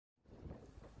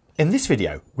In this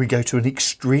video, we go to an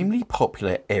extremely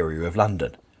popular area of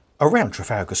London, around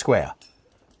Trafalgar Square,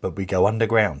 but we go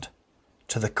underground,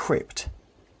 to the Crypt,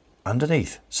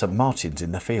 underneath St Martin's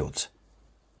in the Fields.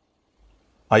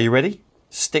 Are you ready?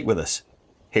 Stick with us.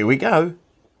 Here we go.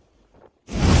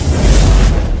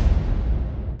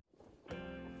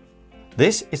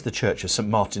 This is the Church of St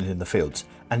Martin's in the Fields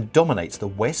and dominates the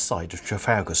west side of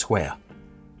Trafalgar Square.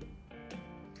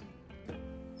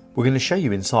 We're going to show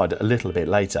you inside a little bit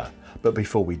later, but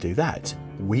before we do that,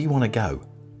 we want to go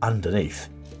underneath.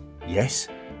 Yes,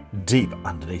 deep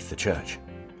underneath the church.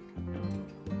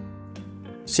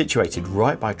 Situated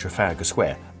right by Trafalgar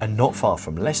Square and not far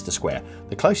from Leicester Square,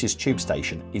 the closest tube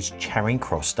station is Charing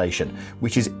Cross Station,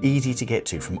 which is easy to get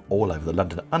to from all over the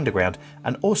London Underground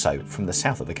and also from the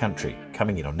south of the country,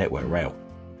 coming in on Network Rail.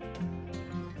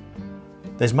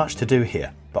 There's much to do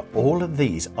here, but all of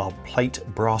these are plate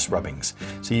brass rubbings,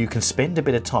 so you can spend a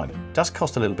bit of time. It does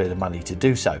cost a little bit of money to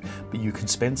do so, but you can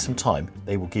spend some time.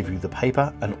 They will give you the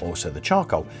paper and also the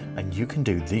charcoal, and you can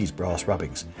do these brass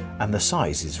rubbings, and the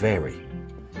sizes vary.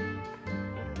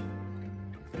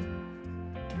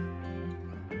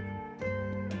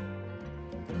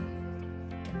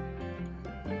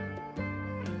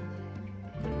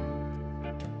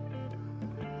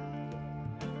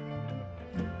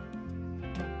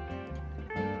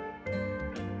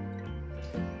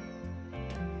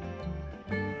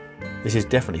 This is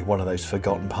definitely one of those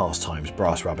forgotten pastimes,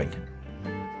 brass rubbing.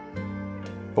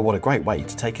 But what a great way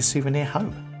to take a souvenir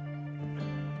home.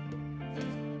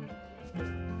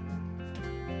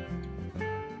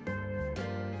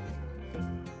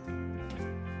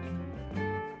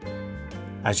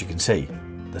 As you can see,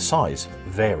 the size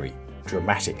vary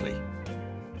dramatically.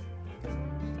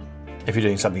 If you're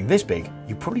doing something this big,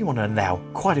 you probably want to allow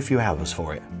quite a few hours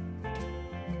for it.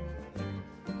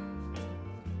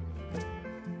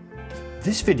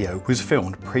 This video was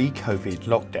filmed pre-COVID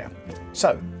lockdown,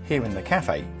 so here in the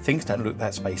cafe things don't look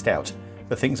that spaced out,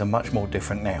 but things are much more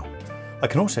different now. I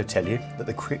can also tell you that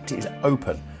the Crypt is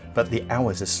open, but the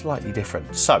hours are slightly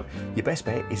different, so your best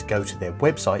bet is go to their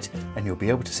website and you'll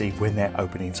be able to see when their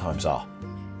opening times are.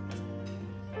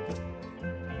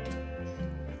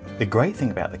 The great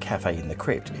thing about the cafe in the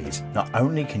Crypt is not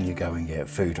only can you go and get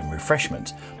food and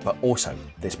refreshments, but also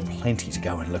there's plenty to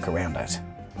go and look around at.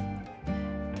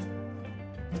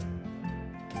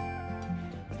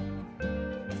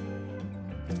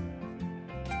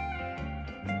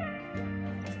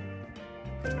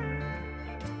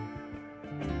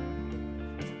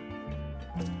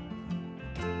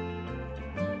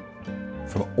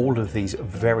 From all of these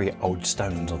very old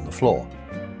stones on the floor,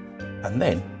 and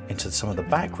then into some of the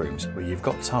back rooms where you've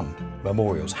got some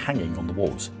memorials hanging on the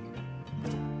walls.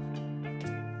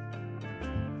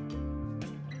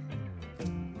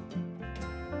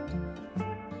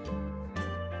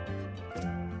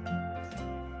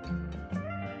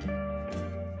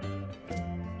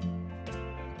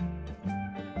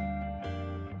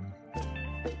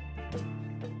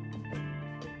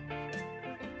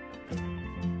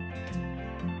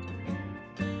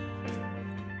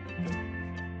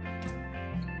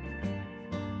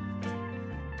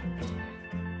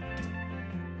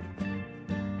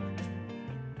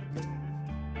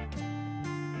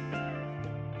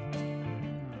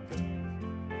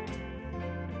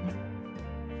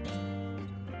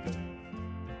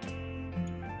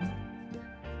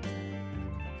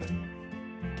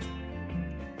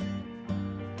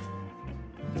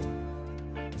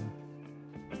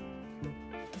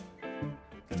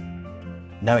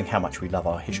 Knowing how much we love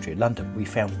our history of London, we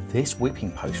found this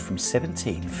whipping post from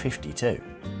 1752.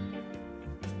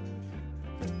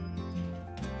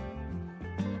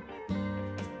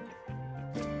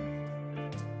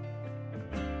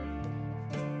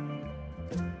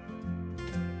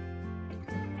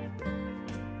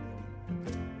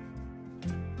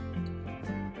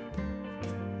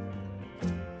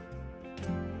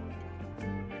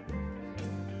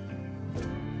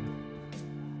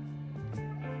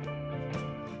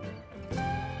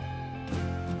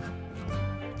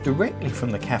 Directly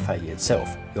from the cafe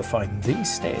itself, you'll find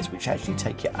these stairs which actually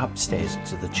take you upstairs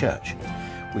to the church,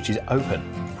 which is open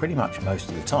pretty much most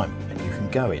of the time, and you can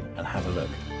go in and have a look.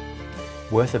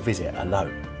 Worth a visit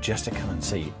alone, just to come and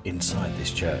see inside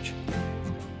this church.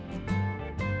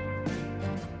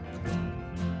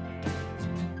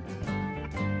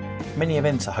 Many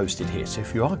events are hosted here, so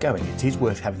if you are going, it is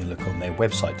worth having a look on their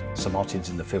website,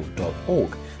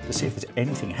 stmartinsinthefield.org, to see if there's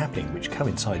anything happening which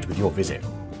coincides with your visit.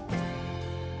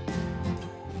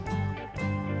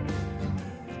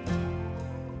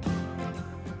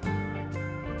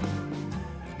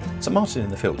 St Martin in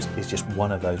the Fields is just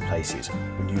one of those places.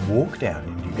 When you walk down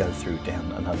and you go through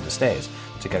down and under stairs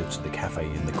to go to the cafe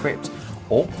in the Crypt,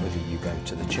 or whether you go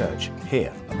to the church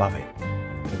here above it,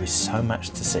 there is so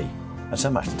much to see and so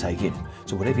much to take in.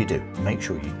 So whatever you do, make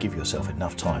sure you give yourself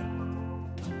enough time.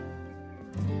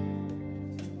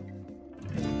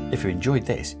 If you enjoyed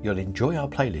this, you'll enjoy our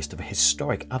playlist of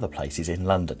historic other places in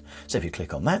London. So if you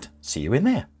click on that, see you in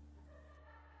there.